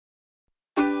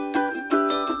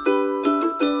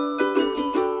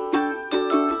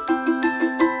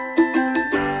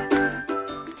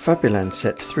Fabuland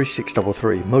Set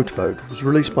 3633 Motorboat was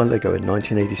released by LEGO in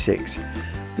 1986.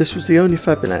 This was the only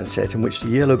Fabuland set in which the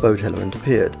yellow boat element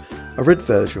appeared. A red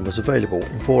version was available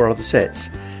in 4 other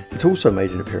sets. It also made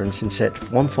an appearance in set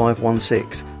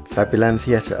 1516, Fabuland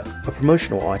Theatre, a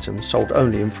promotional item sold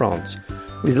only in France.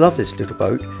 We love this little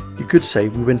boat. You could say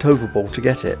we went overboard to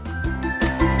get it.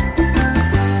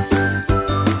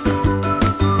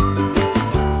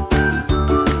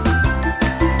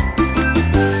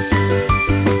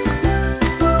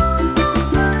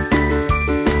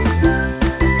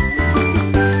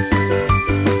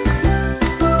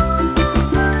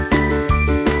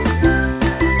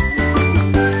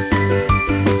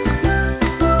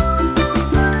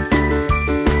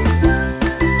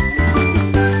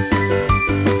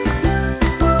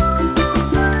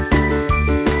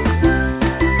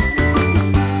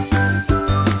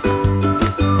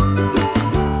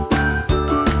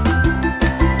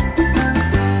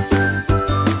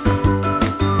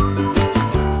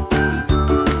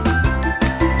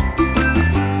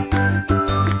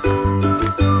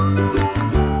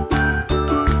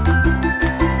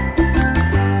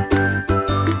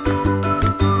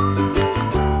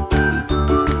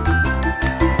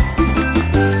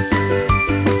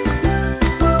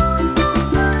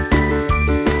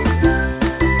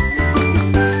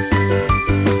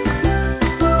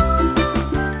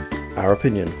 Our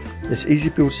opinion, this easy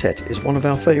build set is one of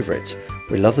our favourites.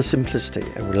 We love the simplicity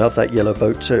and we love that yellow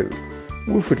boat too.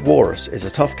 Wilfred Walrus is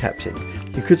a tough captain.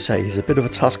 You could say he's a bit of a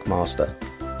taskmaster.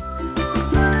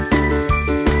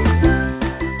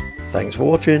 Thanks for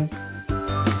watching.